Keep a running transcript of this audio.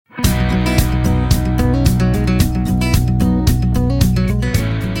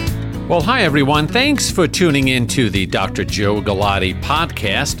Well, hi, everyone. Thanks for tuning in to the Dr. Joe Galati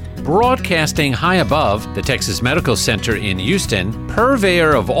podcast, broadcasting high above the Texas Medical Center in Houston,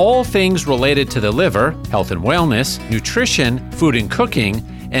 purveyor of all things related to the liver, health and wellness, nutrition, food and cooking,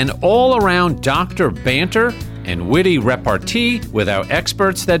 and all-around doctor banter and witty repartee with our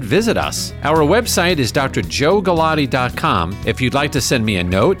experts that visit us. Our website is drjoegalati.com. If you'd like to send me a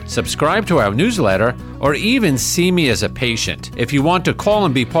note, subscribe to our newsletter, or even see me as a patient. If you want to call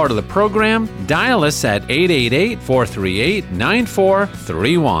and be part of the program, dial us at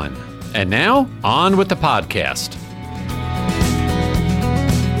 888-438-9431. And now, on with the podcast.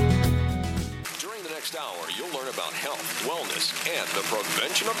 During the next hour, you'll learn about health, wellness, and the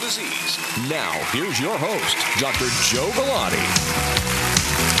prevention of disease. Now, here's your host, Dr. Joe Galati.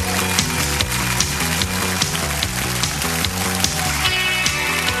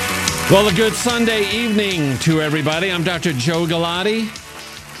 Well, a good Sunday evening to everybody. I'm Dr. Joe Galati.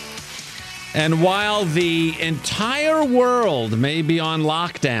 And while the entire world may be on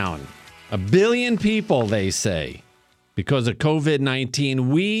lockdown, 1 billion people, they say, because of COVID-19,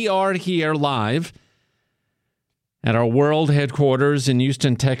 we are here live at our world headquarters in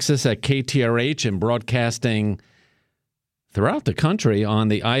Houston, Texas at KTRH and broadcasting throughout the country on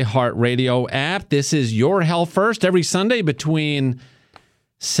the iHeartRadio app. This is Your Health First every Sunday between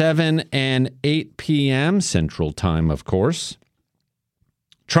 7 and 8 p.m. Central Time, of course.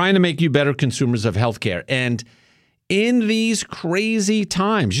 Trying to make you better consumers of healthcare. And in these crazy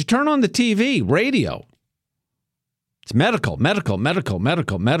times, you turn on the TV, radio. It's medical.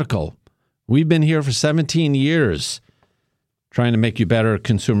 We've been here for 17 years trying to make you better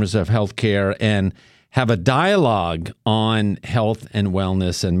consumers of healthcare and have a dialogue on health and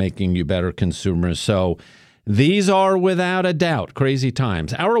wellness and making you better consumers. So these are, without a doubt, crazy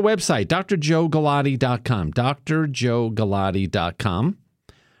times. Our website, drjoegalati.com, drjoegalati.com.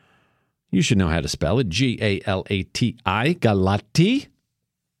 You should know how to spell it, Galati, Galati.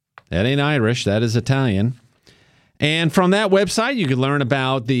 That ain't Irish, that is Italian. And from that website, you can learn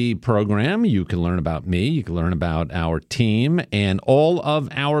about the program, you can learn about me, you can learn about our team, and all of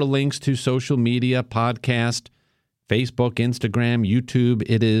our links to social media, podcast, Facebook, Instagram, YouTube.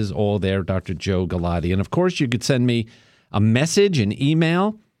 It is all there, Dr. Joe Galati. And of course, you could send me a message, an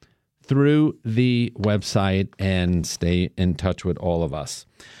email through the website and stay in touch with all of us.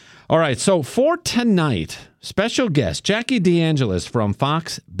 All right, so for tonight, special guest, Jackie DeAngelis from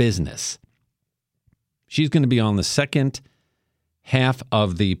Fox Business. She's going to be on the second half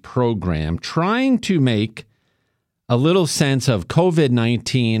of the program, trying to make a little sense of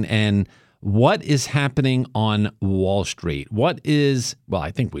COVID-19 and what is happening on Wall Street. What is, well,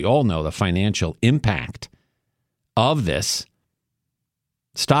 I think we all know the financial impact of this.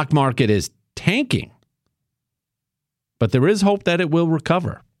 Stock market is tanking, but there is hope that it will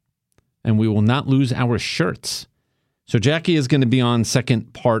recover and we will not lose our shirts. So Jackie is going to be on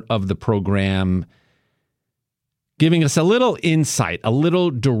second part of the program, giving us a little insight, a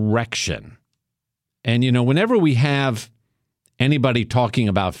little direction. And, you know, whenever we have anybody talking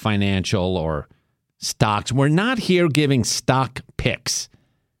about financial or stocks, we're not here giving stock picks.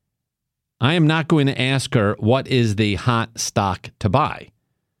 I am not going to ask her what is the hot stock to buy.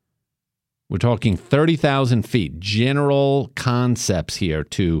 We're talking 30,000 feet, general concepts here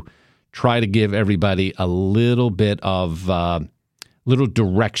to try to give everybody a little bit of little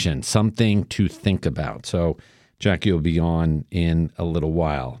direction, something to think about. So Jackie will be on in a little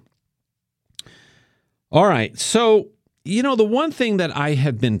while. All right. So, you know, the one thing that I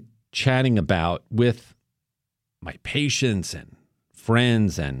have been chatting about with my patients and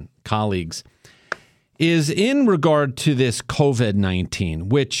friends and colleagues is in regard to this COVID-19,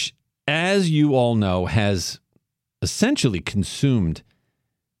 which, as you all know, has essentially consumed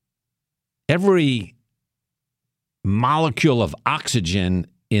every molecule of oxygen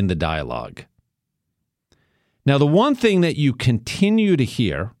in the dialogue. Now, the one thing that you continue to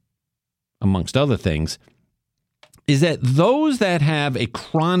hear, amongst other things, is that those that have a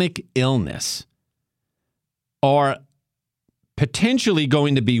chronic illness are potentially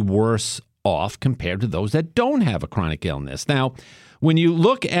going to be worse off compared to those that don't have a chronic illness. Now, when you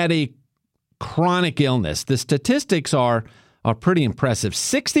look at a chronic illness, the statistics are pretty impressive.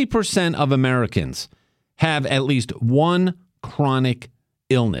 60% of Americans have at least one chronic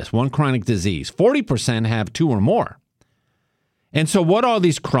illness, one chronic disease. 40% have two or more. And so what are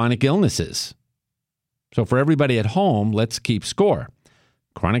these chronic illnesses? So for everybody at home, let's keep score.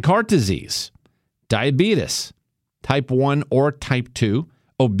 Chronic heart disease, diabetes, type 1 or type 2,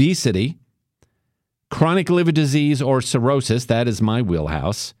 obesity, chronic liver disease or cirrhosis, that is my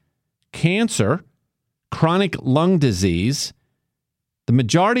wheelhouse, cancer, chronic lung disease, The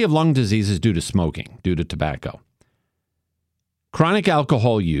majority of lung disease is due to smoking, due to tobacco. Chronic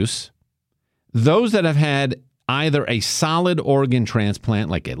alcohol use, those that have had either a solid organ transplant,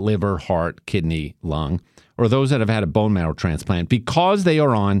 like a liver, heart, kidney, lung, or those that have had a bone marrow transplant, because they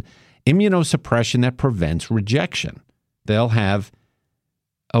are on immunosuppression that prevents rejection, they'll have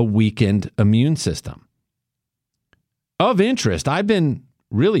a weakened immune system. Of interest, I've been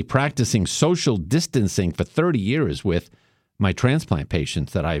really practicing social distancing for 30 years with my transplant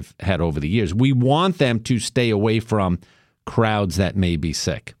patients that I've had over the years. We want them to stay away from crowds that may be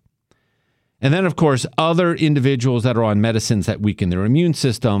sick. And then, of course, other individuals that are on medicines that weaken their immune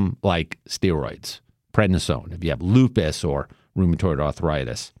system, like steroids, prednisone, if you have lupus or rheumatoid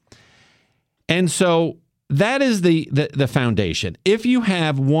arthritis. And so that is the foundation. If you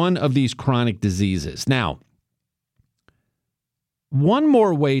have one of these chronic diseases. Now, one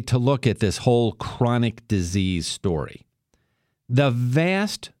more way to look at this whole chronic disease story. The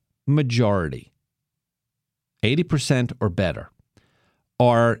vast majority, 80% or better,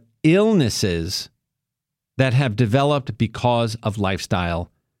 are illnesses that have developed because of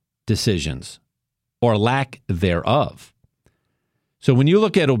lifestyle decisions or lack thereof. So when you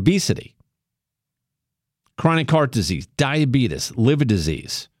look at obesity, chronic heart disease, diabetes, liver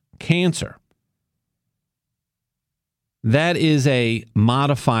disease, cancer, that is a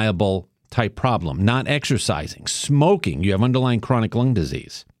modifiable type problem. Not exercising, smoking, you have underlying chronic lung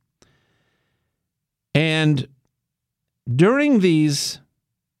disease. And during these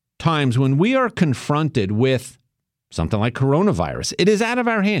times when we are confronted with something like coronavirus, it is out of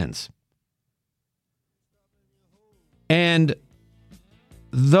our hands. And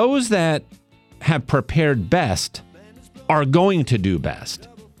those that have prepared best are going to do best.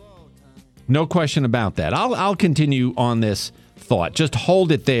 No question about that. I'll continue on this thought. Just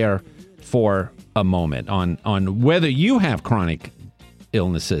hold it there for a moment on whether you have chronic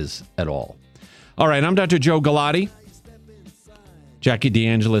illnesses at all. All right, I'm Dr. Joe Galati. Jackie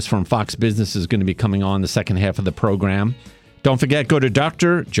DeAngelis from Fox Business is going to be coming on the second half of the program. Don't forget, go to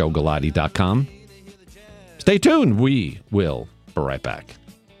drjoegalati.com. Stay tuned. We will be right back.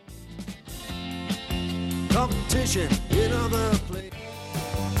 Competition in other places.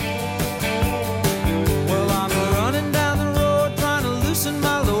 Well, I'm running down the road trying to loosen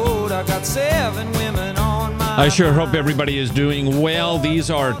my load. I got 7 women on my I sure hope everybody is doing well. These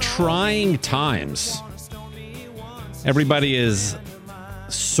are trying times. Everybody is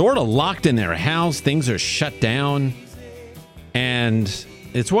sort of locked in their house. Things are shut down. And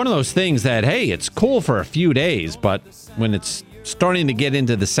it's one of those things that, hey, it's cool for a few days, but when it's starting to get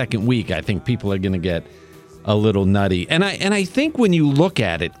into the second week, I think people are going to get a little nutty. And I think when you look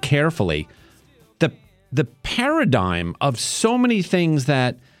at it carefully, the paradigm of so many things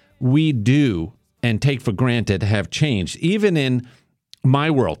that we do and take for granted have changed. Even in my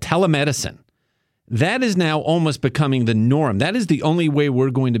world, telemedicine, that is now almost becoming the norm. That is the only way we're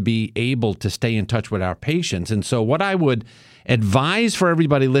going to be able to stay in touch with our patients. And so what I would advise for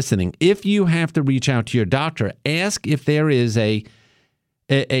everybody listening, if you have to reach out to your doctor, ask if there is a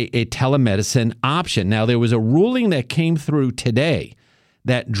telemedicine option. Now, there was a ruling that came through today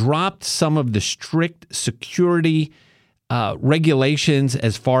that dropped some of the strict security regulations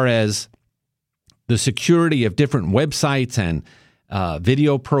as far as the security of different websites and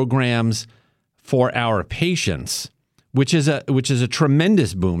video programs for our patients, which is a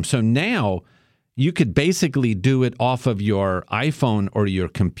tremendous boom. So now you could basically do it off of your iPhone or your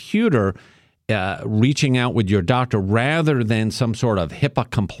computer, reaching out with your doctor rather than some sort of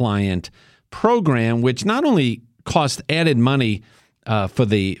HIPAA-compliant program, which not only costs added money for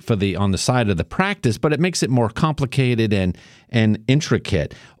the on the side of the practice, but it makes it more complicated and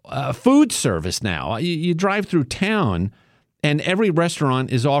intricate. Food service now, you drive through town, and every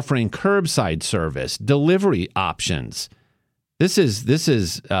restaurant is offering curbside service, delivery options. This is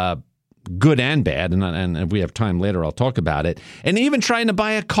good and bad, and if we have time later, I'll talk about it. And even trying to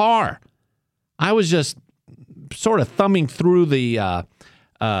buy a car. I was just sort of thumbing through the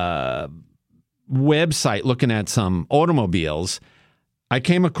website looking at some automobiles. I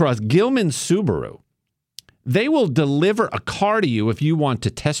came across Gilman Subaru. They will deliver a car to you if you want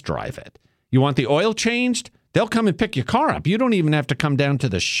to test drive it. You want the oil changed? They'll come and pick your car up. You don't even have to come down to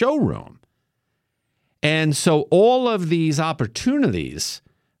the showroom. And so all of these opportunities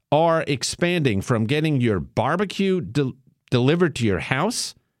are expanding, from getting your barbecue delivered to your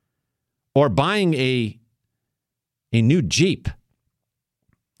house or buying a new Jeep.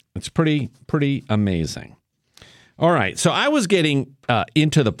 It's pretty amazing. All right, so I was getting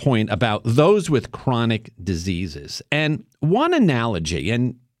into the point about those with chronic diseases. And one analogy,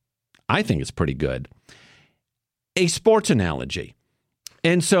 and I think it's pretty good, a sports analogy.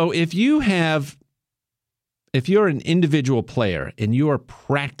 And so if you're an individual player and you are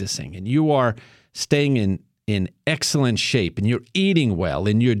practicing and you are staying in excellent shape and you're eating well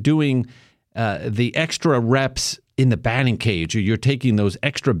and you're doing the extra reps in the batting cage, or you're taking those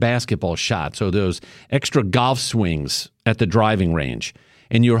extra basketball shots or those extra golf swings at the driving range,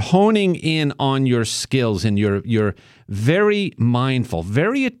 and you're honing in on your skills and you're very mindful,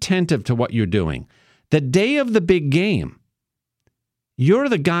 very attentive to what you're doing, the day of the big game, you're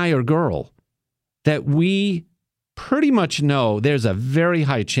the guy or girl that we pretty much know there's a very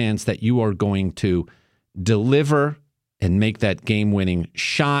high chance that you are going to deliver and make that game-winning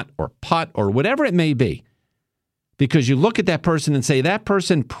shot or putt or whatever it may be. Because you look at that person and say, that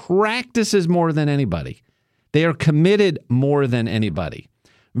person practices more than anybody. They are committed more than anybody.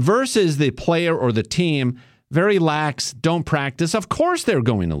 Versus the player or the team, very lax, don't practice. Of course they're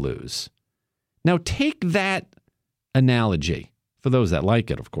going to lose. Now take that analogy, for those that like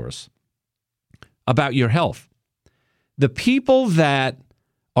it, of course, about your health. The people that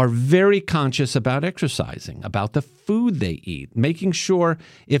are very conscious about exercising, about the food they eat, making sure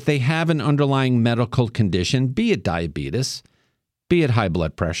if they have an underlying medical condition, be it diabetes, be it high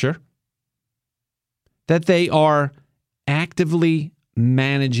blood pressure, that they are actively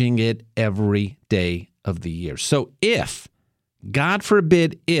managing it every day of the year. So if, God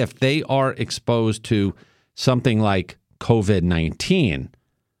forbid, if they are exposed to something like COVID-19,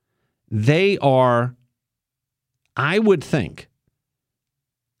 they are, I would think,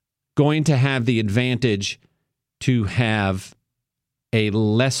 going to have the advantage to have a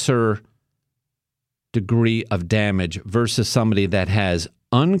lesser degree of damage versus somebody that has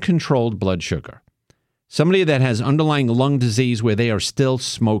uncontrolled blood sugar. Somebody that has underlying lung disease where they are still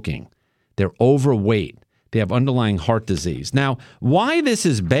smoking. They're overweight. They have underlying heart disease. Now, why this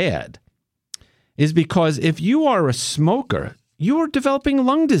is bad is because if you are a smoker, you are developing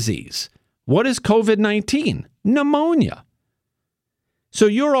lung disease. What is COVID-19? Pneumonia. So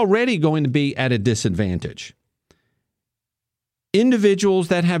you're already going to be at a disadvantage. Individuals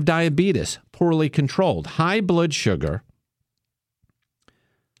that have diabetes, poorly controlled, high blood sugar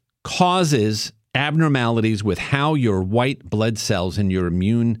causes abnormalities with how your white blood cells and your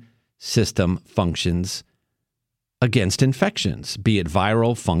immune system functions against infections, be it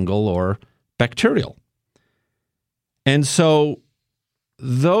viral, fungal, or bacterial. And so,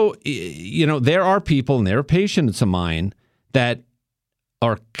 though, there are people, and there are patients of mine that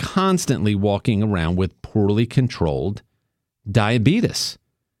are constantly walking around with poorly controlled diabetes.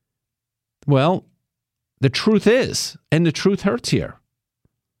 Well, the truth is, and the truth hurts here,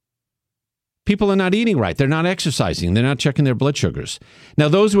 people are not eating right. They're not exercising. They're not checking their blood sugars. Now,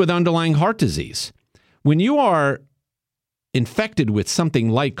 those with underlying heart disease, when you are infected with something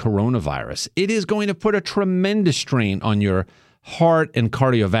like coronavirus, it is going to put a tremendous strain on your heart and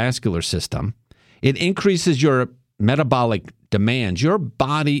cardiovascular system. It increases your metabolic demands. Your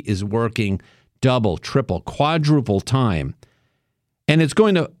body is working double, triple, quadruple time, and it's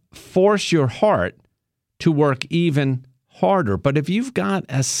going to force your heart to work even harder. But if you've got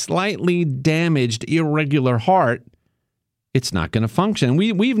a slightly damaged, irregular heart, it's not going to function.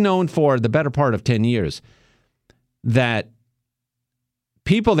 We've known for the better part of 10 years that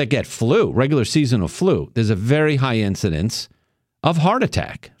people that get flu, regular seasonal flu, there's a very high incidence of heart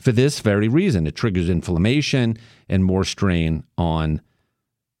attack for this very reason. It triggers inflammation and more strain on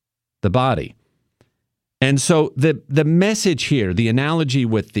the body. And so the message here, the analogy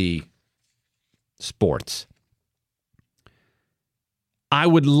with the sports, I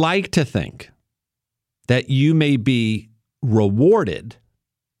would like to think that you may be rewarded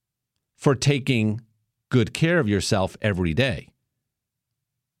for taking good care of yourself every day.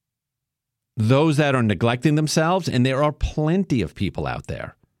 Those that are neglecting themselves, and there are plenty of people out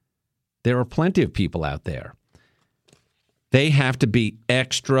there. There are plenty of people out there. They have to be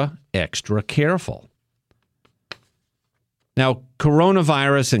extra, extra careful. Now,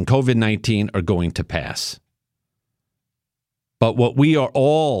 coronavirus and COVID-19 are going to pass. But what we are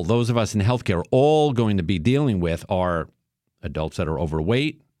all, those of us in healthcare, are all going to be dealing with are adults that are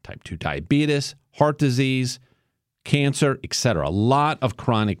overweight, type 2 diabetes, heart disease, cancer, etc. A lot of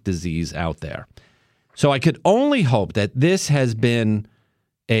chronic disease out there. So I could only hope that this has been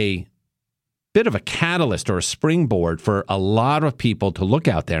a bit of a catalyst or a springboard for a lot of people to look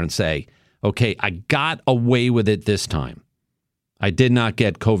out there and say, okay, I got away with it this time. I did not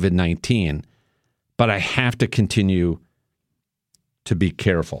get COVID-19, but I have to continue to be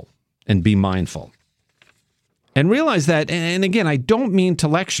careful and be mindful. And realize that, and again, I don't mean to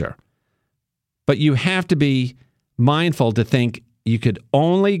lecture, but you have to be mindful to think you could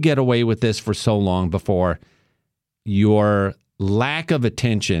only get away with this for so long before your lack of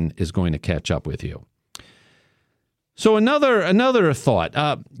attention is going to catch up with you. So another thought,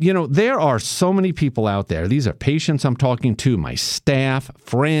 there are so many people out there. These are patients I'm talking to, my staff,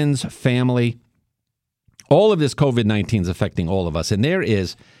 friends, family. All of this COVID-19 is affecting all of us, and there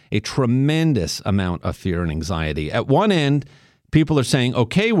is a tremendous amount of fear and anxiety. At one end, people are saying,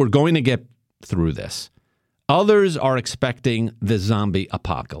 okay, we're going to get through this. Others are expecting the zombie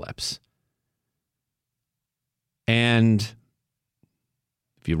apocalypse. And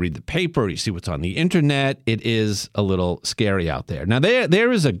if you read the paper, you see what's on the internet, it is a little scary out there. Now,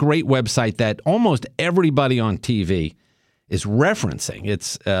 there is a great website that almost everybody on TV is referencing.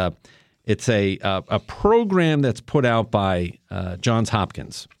 It's a program that's put out by Johns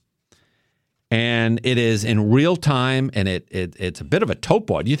Hopkins. And it is in real time, and it's a bit of a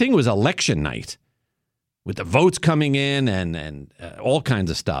topo. Do you think it was election night with the votes coming in and all kinds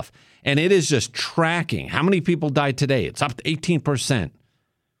of stuff? And it is just tracking how many people died today. It's up to 18%.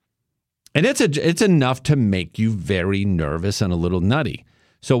 And it's enough to make you very nervous and a little nutty.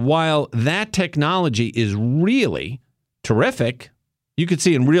 So while that technology is really terrific, you could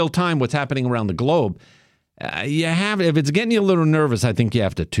see in real time what's happening around the globe. If it's getting you a little nervous, I think you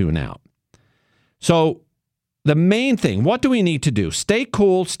have to tune out. So the main thing, what do we need to do? Stay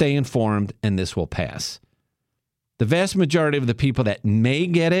cool, stay informed, and this will pass. The vast majority of the people that may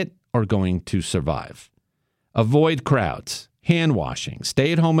get it are going to survive. Avoid crowds. Hand washing.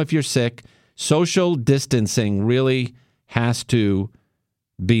 Stay at home if you're sick. Social distancing really has to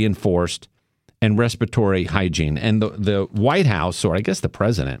be enforced, and respiratory hygiene. And the White House, or I guess the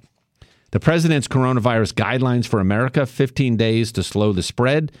president's coronavirus guidelines for America, 15 days to slow the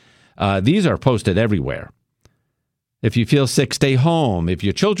spread. These are posted everywhere. If you feel sick, stay home. If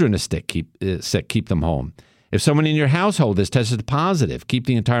your children are sick, keep them home. If someone in your household is tested positive, keep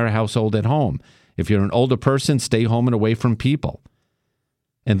the entire household at home. If you're an older person, stay home and away from people.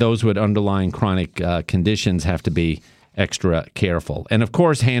 And those with underlying chronic conditions have to be extra careful. And of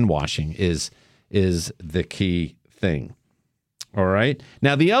course, hand washing is the key thing. All right.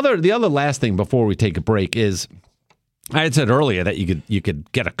 Now, the other last thing before we take a break is, I had said earlier that you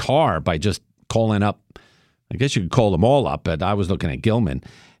could get a car by just calling up. I guess you could call them all up, but I was looking at Gilman,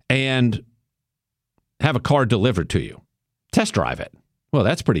 and have a car delivered to you. Test drive it. Well,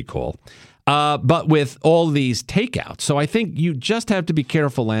 that's pretty cool. But with all these takeouts. So I think you just have to be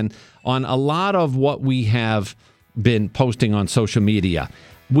careful. And on a lot of what we have been posting on social media,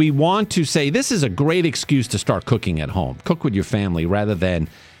 we want to say this is a great excuse to start cooking at home. Cook with your family rather than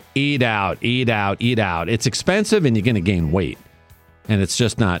eat out. It's expensive and you're going to gain weight. And it's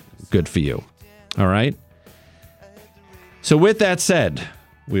just not good for you. All right? So with that said,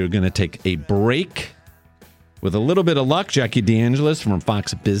 we're going to take a break. With a little bit of luck, Jackie DeAngelis from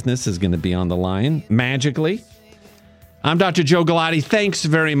Fox Business is going to be on the line magically. I'm Dr. Joe Galati. Thanks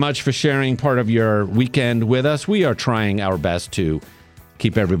very much for sharing part of your weekend with us. We are trying our best to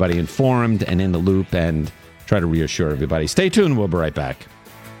keep everybody informed and in the loop and try to reassure everybody. Stay tuned. We'll be right back.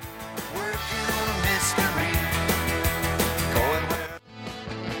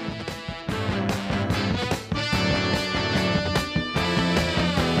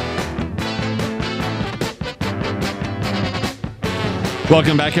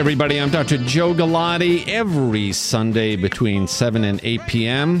 Welcome back, everybody. I'm Dr. Joe Galati. Every Sunday between 7 and 8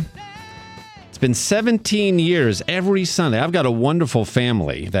 p.m. It's been 17 years every Sunday. I've got a wonderful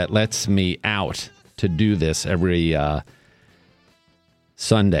family that lets me out to do this every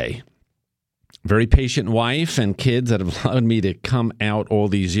Sunday. Very patient wife and kids that have allowed me to come out all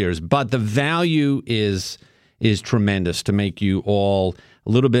these years. But the value is tremendous to make you all a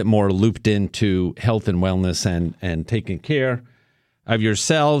little bit more looped into health and wellness and taking care of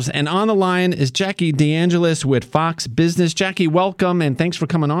yourselves. And on the line is Jackie DeAngelis with Fox Business. Jackie, welcome, and thanks for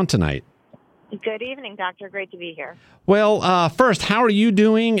coming on tonight. Good evening, Doctor. Great to be here. Well, first, how are you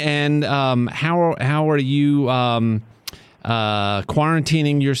doing, and how are you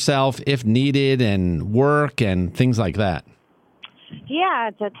quarantining yourself if needed, and work and things like that? Yeah,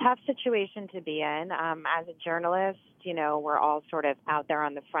 it's a tough situation to be in. As a journalist, we're all sort of out there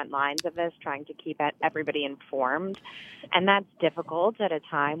on the front lines of this, trying to keep everybody informed. And that's difficult at a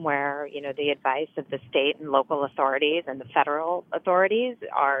time where, the advice of the state and local authorities and the federal authorities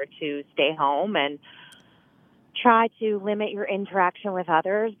are to stay home and try to limit your interaction with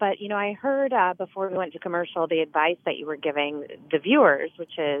others. But, I heard before we went to commercial the advice that you were giving the viewers,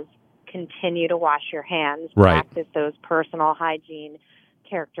 which is continue to wash your hands, right. Practice those personal hygiene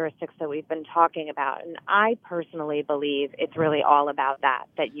characteristics that we've been talking about. And I personally believe it's really all about that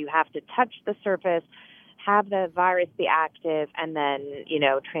you have to touch the surface, have the virus be active, and then,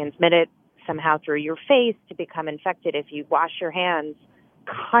 transmit it somehow through your face to become infected if you wash your hands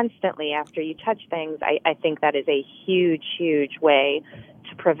constantly after you touch things. I think that is a huge, huge way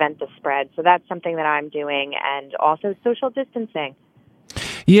to prevent the spread. So that's something that I'm doing, and also social distancing.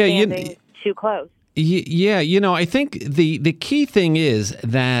 Yeah, standing too close. Yeah, I think the key thing is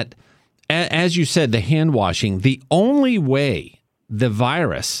that, as you said, the hand washing, the only way the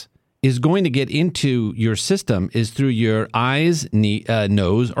virus is going to get into your system is through your eyes,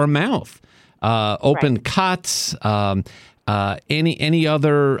 nose, or mouth. Open cuts, any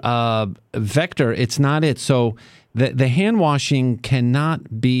other vector, it's not it. So the hand washing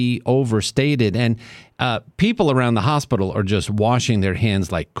cannot be overstated. And people around the hospital are just washing their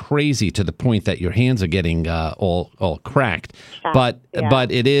hands like crazy to the point that your hands are getting all cracked. But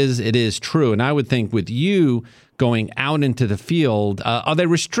it is true. And I would think with you going out into the field, are they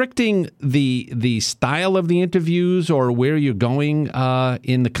restricting the style of the interviews or where you're going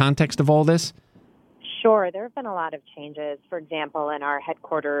in the context of all this? Sure. There have been a lot of changes. For example, in our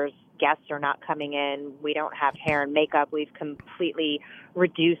headquarters, guests are not coming in. We don't have hair and makeup. We've completely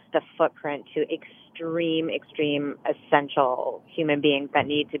reduced the footprint to extreme essential human beings that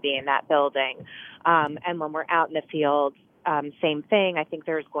need to be in that building. And when we're out in the field, same thing. I think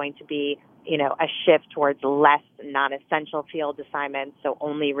there's going to be, a shift towards less non-essential field assignments. So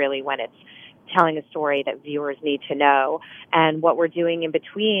only really when it's telling a story that viewers need to know. And what we're doing in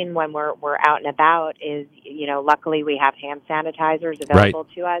between when we're out and about is, luckily we have hand sanitizers available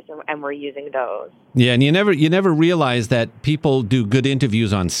to us, and we're using those. Yeah, and you never realize that people do good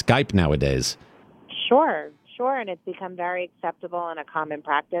interviews on Skype nowadays. Sure, and it's become very acceptable and a common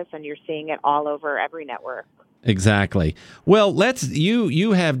practice, and you're seeing it all over every network. Exactly. Well,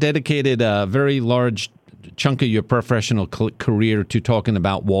 you have dedicated a very large chunk of your professional career to talking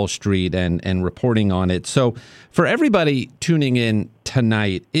about Wall Street and reporting on it. So for everybody tuning in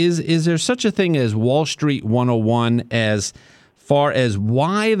tonight, is there such a thing as Wall Street 101 as far as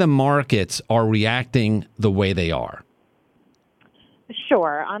why the markets are reacting the way they are?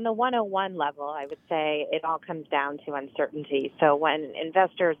 Sure. On the 101 level, I would say it all comes down to uncertainty. So when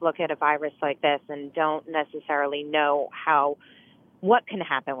investors look at a virus like this and don't necessarily know what can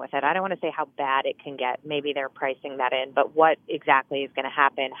happen with it, I don't want to say how bad it can get. Maybe they're pricing that in, but what exactly is going to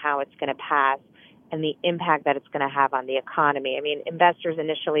happen, how it's going to pass, and the impact that it's going to have on the economy. I mean, investors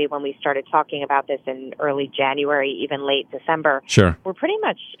initially, when we started talking about this in early January, even late December, were pretty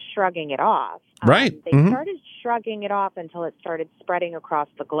much shrugging it off. Right. They started shrugging it off until it started spreading across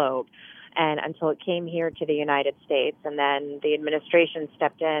the globe and until it came here to the United States. And then the administration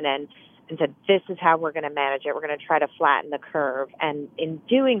stepped in and said, this is how we're going to manage it. We're going to try to flatten the curve. And in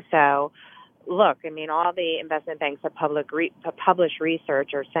doing so, look, I mean, all the investment banks that publish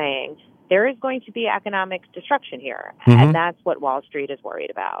research are saying there is going to be economic destruction here. And that's what Wall Street is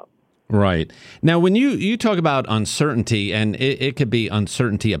worried about. Right. Now, when you talk about uncertainty, and it could be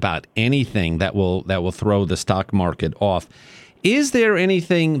uncertainty about anything that will throw the stock market off, is there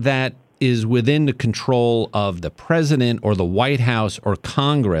anything that is within the control of the president or the White House or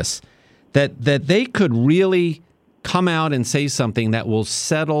Congress that they could really come out and say something that will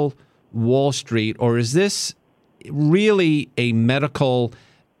settle Wall Street? Or is this really a medical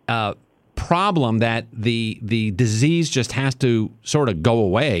problem that the disease just has to sort of go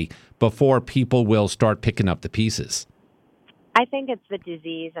away before people will start picking up the pieces? I think it's the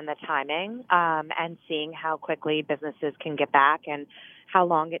disease and the timing, and seeing how quickly businesses can get back and how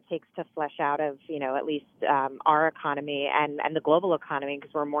long it takes to flesh out of, at least our economy and the global economy,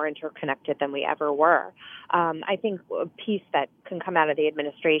 because we're more interconnected than we ever were. I think a piece that can come out of the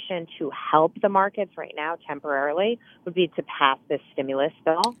administration to help the markets right now temporarily would be to pass this stimulus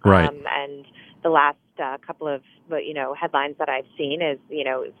bill. Right. And the last couple of, headlines that I've seen is,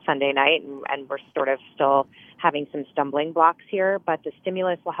 Sunday night, and we're sort of still having some stumbling blocks here, but the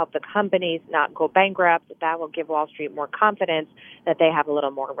stimulus will help the companies not go bankrupt. That will give Wall Street more confidence that they have a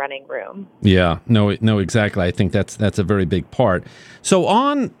little more running room. Yeah, no, exactly. I think that's a very big part. So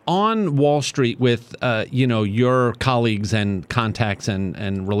on Wall Street with, your colleagues and contacts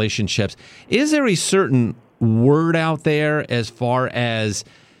and relationships, is there a certain word out there as far as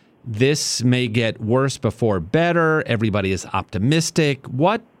this may get worse before better? Everybody is optimistic.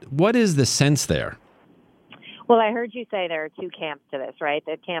 What is the sense there? Well, I heard you say there are two camps to this, right?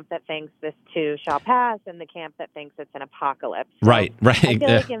 The camp that thinks this too shall pass, and the camp that thinks it's an apocalypse. So right. I feel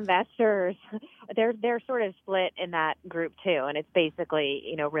like investors, they're sort of split in that group too, and it's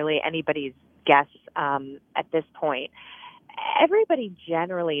basically, really anybody's guess at this point. Everybody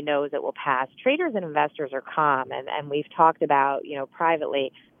generally knows it will pass. Traders and investors are calm, and we've talked about,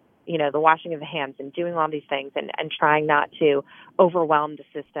 privately, the washing of the hands and doing all these things and trying not to overwhelm the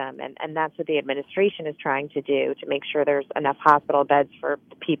system. And that's what the administration is trying to do to make sure there's enough hospital beds for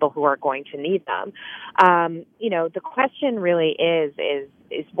the people who are going to need them. The question really is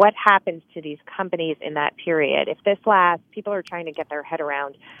what happens to these companies in that period? If this lasts, people are trying to get their head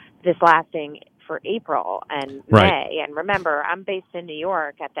around this lasting for April and May. And remember, I'm based in New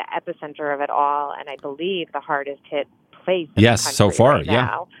York at the epicenter of it all, and I believe the hardest hit place in the country so far, right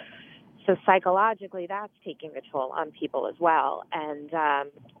now. So psychologically, that's taking a toll on people as well. And,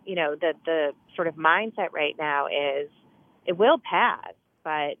 the sort of mindset right now is it will pass,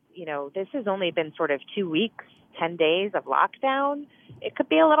 but, this has only been sort of 2 weeks, 10 days of lockdown. It could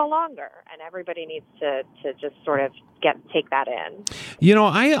be a little longer, and everybody needs to just sort of take that in.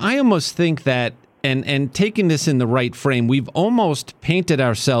 I almost think that, and taking this in the right frame, we've almost painted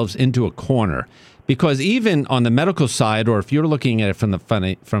ourselves into a corner. Because even on the medical side, or if you're looking at it from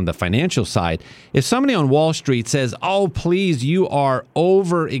the financial side, if somebody on Wall Street says, "Oh, please, you are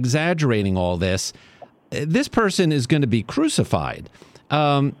over-exaggerating all this," this person is going to be crucified.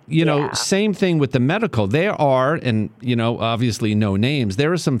 Same thing with the medical. There are, and obviously no names,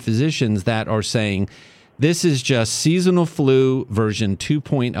 there are some physicians that are saying, this is just seasonal flu version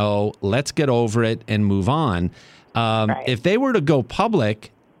 2.0. Let's get over it and move on. If they were to go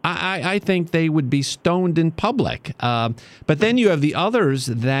public, I think they would be stoned in public. But then you have the others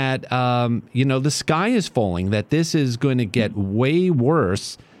that, the sky is falling, that this is going to get way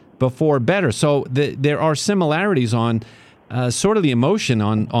worse before better. So there are similarities on sort of the emotion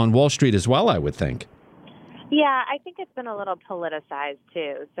on Wall Street as well, I would think. Yeah, I think it's been a little politicized,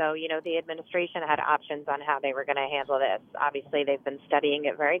 too. So, the administration had options on how they were going to handle this. Obviously, they've been studying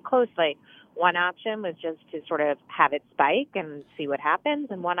it very closely. One option was just to sort of have it spike and see what happens.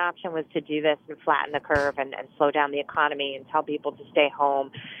 And one option was to do this and flatten the curve and slow down the economy and tell people to stay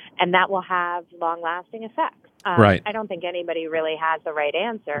home. And that will have long-lasting effects. Right. I don't think anybody really has the right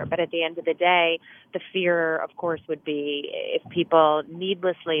answer. But at the end of the day, the fear, of course, would be if people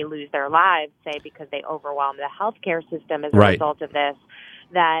needlessly lose their lives, say, because they overwhelm the healthcare system as a result of this,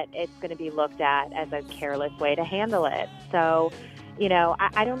 that it's going to be looked at as a careless way to handle it. So,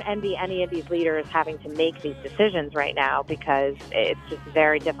 I don't envy any of these leaders having to make these decisions right now because it's just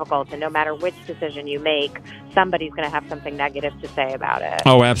very difficult. And no matter which decision you make, somebody's going to have something negative to say about it.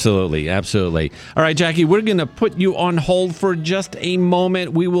 Oh, absolutely. Absolutely. All right, Jackie, we're going to put you on hold for just a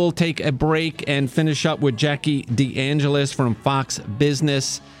moment. We will take a break and finish up with Jackie DeAngelis from Fox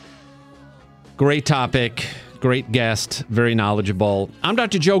Business. Great topic. Great guest. Very knowledgeable. I'm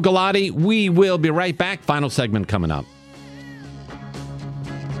Dr. Joe Galati. We will be right back. Final segment coming up.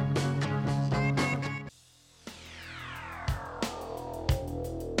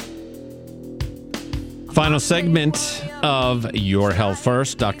 Final segment of Your Health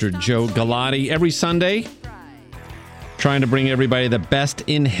First. Dr. Joe Galati. Every Sunday, trying to bring everybody the best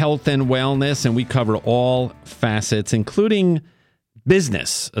in health and wellness, and we cover all facets, including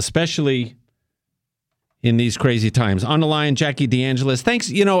business, especially in these crazy times. On the line, Jackie DeAngelis. Thanks.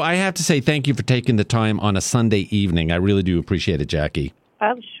 I have to say thank you for taking the time on a Sunday evening. I really do appreciate it, Jackie.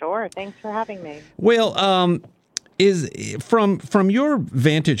 Oh, sure. Thanks for having me. Well, is from your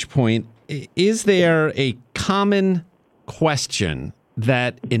vantage point, is there a common question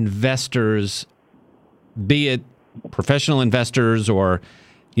that investors, be it professional investors or,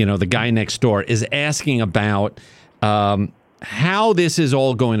 the guy next door, is asking about how this is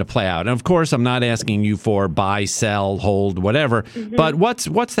all going to play out? And of course, I'm not asking you for buy, sell, hold, whatever, but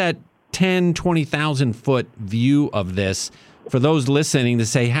what's that 10, 20,000 foot view of this for those listening to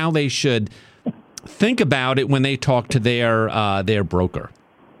say how they should think about it when they talk to their broker?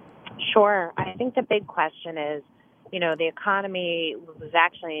 Sure. I think the big question is, the economy was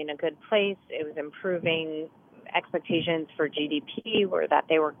actually in a good place. It was improving. Expectations for GDP were that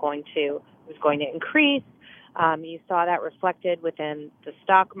was going to increase. You saw that reflected within the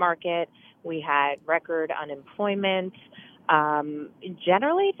stock market. We had record unemployment.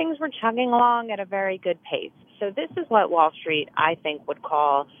 Generally, things were chugging along at a very good pace. So this is what Wall Street, I think, would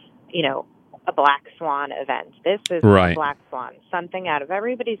call, a black swan event. This is a black swan, something out of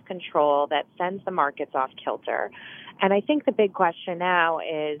everybody's control that sends the markets off kilter. And I think the big question now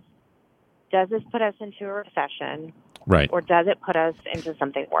is, does this put us into a recession? Right. Or does it put us into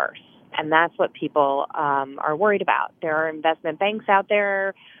something worse? And that's what people are worried about. There are investment banks out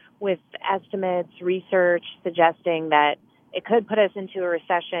there with estimates, research suggesting that it could put us into a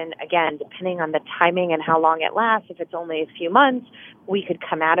recession, again, depending on the timing and how long it lasts. If it's only a few months, we could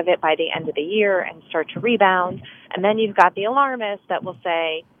come out of it by the end of the year and start to rebound. And then you've got the alarmists that will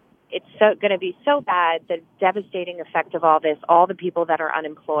say, it's going to be so bad, the devastating effect of all this, all the people that are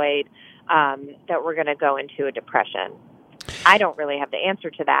unemployed, that we're going to go into a depression. I don't really have the answer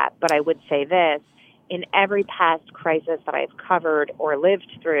to that, but I would say this. In every past crisis that I've covered or lived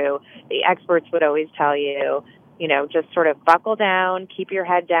through, the experts would always tell you, just sort of buckle down, keep your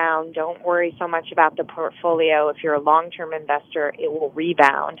head down, don't worry so much about the portfolio. If you're a long-term investor, it will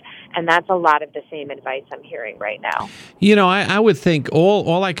rebound. And that's a lot of the same advice I'm hearing right now. I would think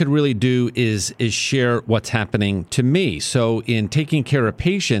all I could really do is share what's happening to me. So in taking care of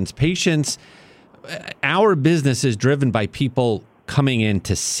patients, our business is driven by people coming in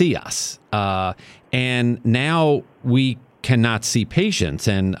to see us. And now we cannot see patients.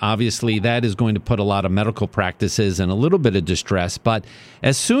 And obviously that is going to put a lot of medical practices in a little bit of distress. But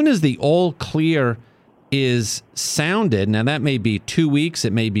as soon as the all clear is sounded, now that may be 2 weeks,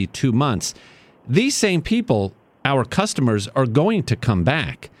 it may be 2 months, these same people, our customers, are going to come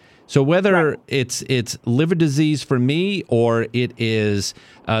back. So whether it's liver disease for me or it is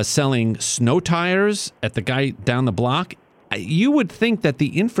selling snow tires at the guy down the block, you would think that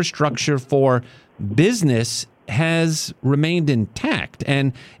the infrastructure for business has remained intact.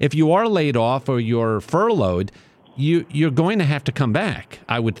 And if you are laid off or you're furloughed, you're going to have to come back,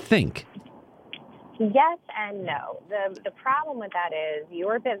 I would think. Yes and no. The problem with that is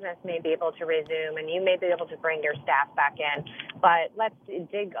your business may be able to resume and you may be able to bring your staff back in, but let's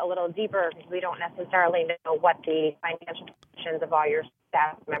dig a little deeper because we don't necessarily know what the financial conditions of all your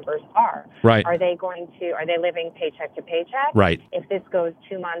staff members are. Right. Are they living paycheck to paycheck? Right. If this goes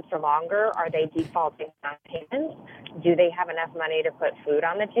 2 months or longer, are they defaulting on payments? Do they have enough money to put food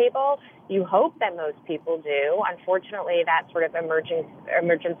on the table? You hope that most people do. Unfortunately, that sort of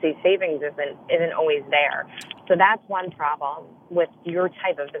emergency savings isn't always there. So that's one problem with your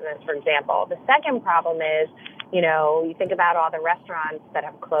type of business, for example. The second problem is, you think about all the restaurants that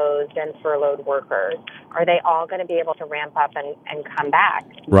have closed and furloughed workers. Are they all going to be able to ramp up and come back?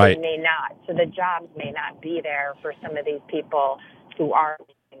 Right. They may not. So the jobs may not be there for some of these people who are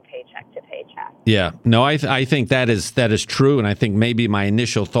living paycheck to paycheck. Yeah. No, I think that is true, and I think maybe my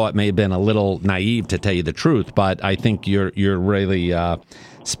initial thought may have been a little naive, to tell you the truth, but I think you're really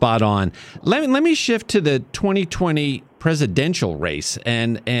spot on. Let me shift to the 2020 presidential race,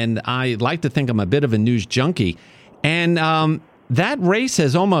 and I like to think I'm a bit of a news junkie, and that race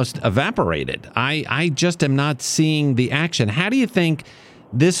has almost evaporated. I just am not seeing the action. How do you think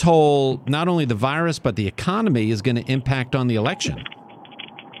this whole, not only the virus, but the economy is going to impact on the election?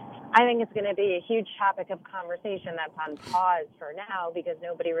 I think it's going to be a huge topic of conversation that's on pause for now because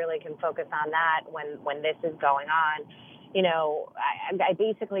nobody really can focus on that when this is going on. I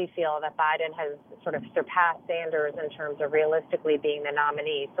basically feel that Biden has sort of surpassed Sanders in terms of realistically being the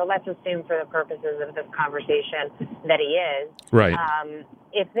nominee. So let's assume for the purposes of this conversation that he is. Right.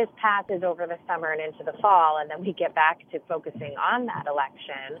 If this passes over the summer and into the fall, and then we get back to focusing on that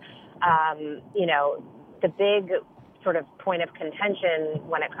election, the big sort of point of contention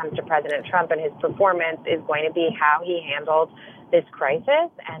when it comes to President Trump and his performance is going to be how he handled this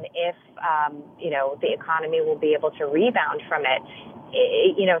crisis and if, the economy will be able to rebound from it.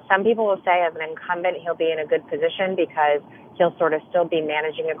 Some people will say as an incumbent, he'll be in a good position because he'll sort of still be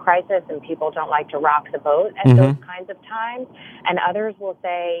managing a crisis and people don't like to rock the boat at those kinds of times. And others will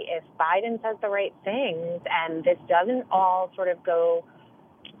say if Biden says the right things and this doesn't all sort of go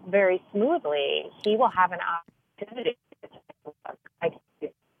very smoothly, he will have an opportunity.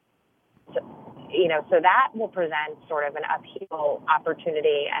 So that will present sort of an upheaval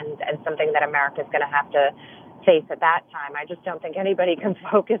opportunity and something that America's going to have to face at that time. I just don't think anybody can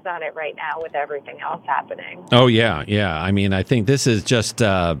focus on it right now with everything else happening. Oh, yeah. I mean, I think this is just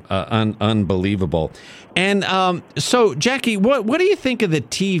unbelievable. And so, Jackie, what do you think of the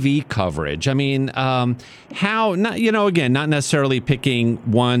TV coverage? I mean, how, again, not necessarily picking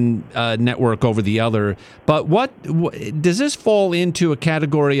one network over the other, but what does this fall into a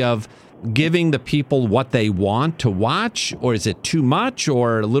category of giving the people what they want to watch, or is it too much,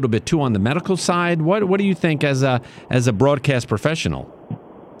 or a little bit too on the medical side? What do you think as a broadcast professional?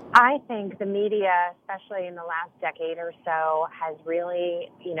 I think the media, especially in the last decade or so, has really,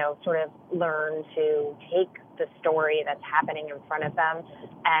 sort of learned to take the story that's happening in front of them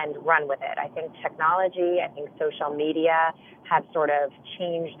and run with it. I think technology, I think social media have sort of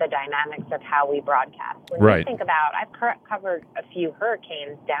changed the dynamics of how we broadcast. When you think about, I've covered a few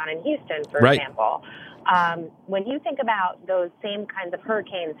hurricanes down in Houston, for example. When you think about those same kinds of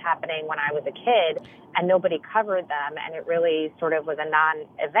hurricanes happening when I was a kid and nobody covered them, and it really sort of was a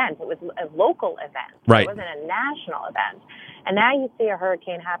non-event, it was a local event. Right. It wasn't a national event. And now you see a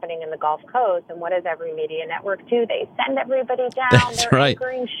hurricane happening in the Gulf Coast, and what does every media network do? They send everybody down. That's They're right.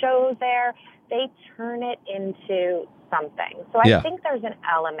 anchoring shows there. They turn it into something. So Yeah. I think there's an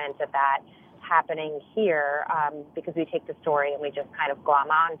element of that happening here because we take the story and we just kind of glom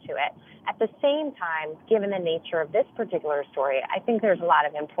onto it. At the same time, given the nature of this particular story, I think there's a lot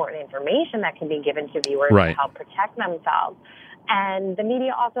of important information that can be given to viewers Right. to help protect themselves. And the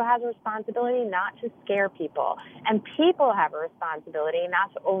media also has a responsibility not to scare people. And people have a responsibility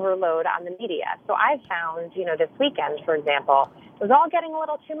not to overload on the media. So I found, this weekend, for example, it was all getting a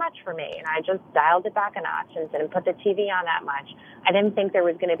little too much for me. And I just dialed it back a notch and didn't put the TV on that much. I didn't think there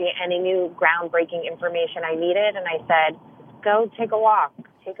was going to be any new groundbreaking information I needed. And I said, go take a walk,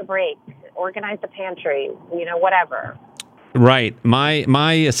 take a break, organize the pantry, whatever. Right.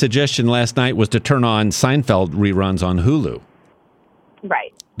 My suggestion last night was to turn on Seinfeld reruns on Hulu.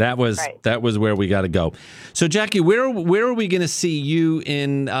 Right. That was where we got to go. So, Jackie, where are we going to see you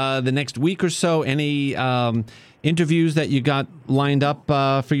in the next week or so? Any interviews that you got lined up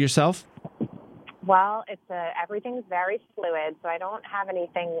for yourself? Well, everything's very fluid, so I don't have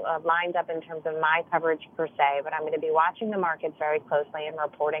anything lined up in terms of my coverage per se, but I'm going to be watching the markets very closely and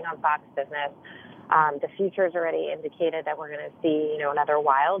reporting on Fox Business. The future's already indicated that we're going to see, another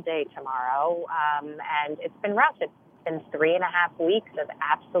wild day tomorrow, and it's been rough. It's been 3.5 weeks of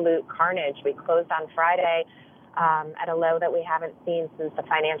absolute carnage. We closed on Friday at a low that we haven't seen since the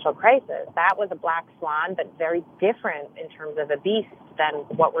financial crisis. That was a black swan, but very different in terms of a beast than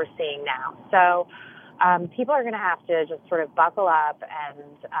what we're seeing now. So people are going to have to just sort of buckle up and,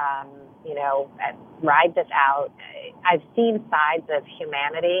 ride this out. I've seen sides of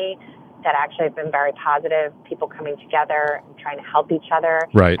humanity that actually have been very positive, people coming together and trying to help each other.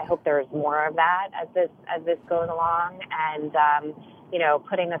 Right. I hope there's more of that as this goes along. And,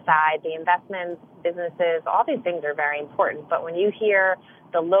 putting aside the investments, businesses, all these things are very important. But when you hear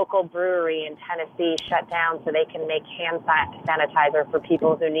the local brewery in Tennessee shut down so they can make hand sanitizer for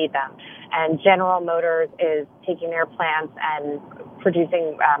people who need them, and General Motors is taking their plants and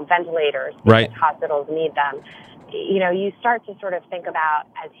producing ventilators because Right. hospitals need them, you start to sort of think about,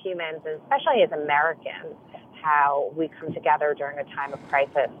 as humans, and especially as Americans, how we come together during a time of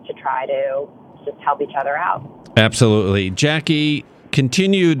crisis to try to just help each other out. Absolutely. Jackie,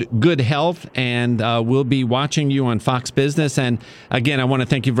 continued good health, and we'll be watching you on Fox Business. And again, I want to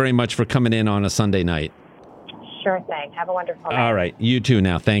thank you very much for coming in on a Sunday night. Sure thing. Have a wonderful night. All right. You too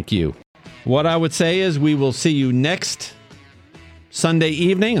now. Thank you. What I would say is we will see you next Sunday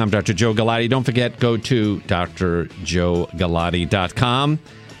evening. I'm Dr. Joe Galati. Don't forget, go to drjoegalati.com.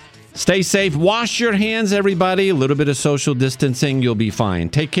 Stay safe. Wash your hands, everybody. A little bit of social distancing. You'll be fine.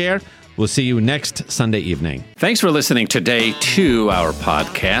 Take care. We'll see you next Sunday evening. Thanks for listening today to our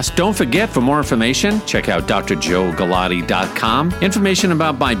podcast. Don't forget, for more information, check out drjoegalati.com. Information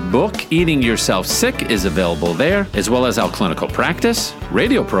about my book, Eating Yourself Sick, is available there, as well as our clinical practice,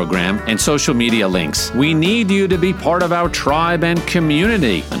 radio program, and social media links. We need you to be part of our tribe and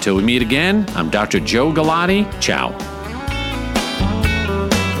community. Until we meet again, I'm Dr. Joe Galati. Ciao.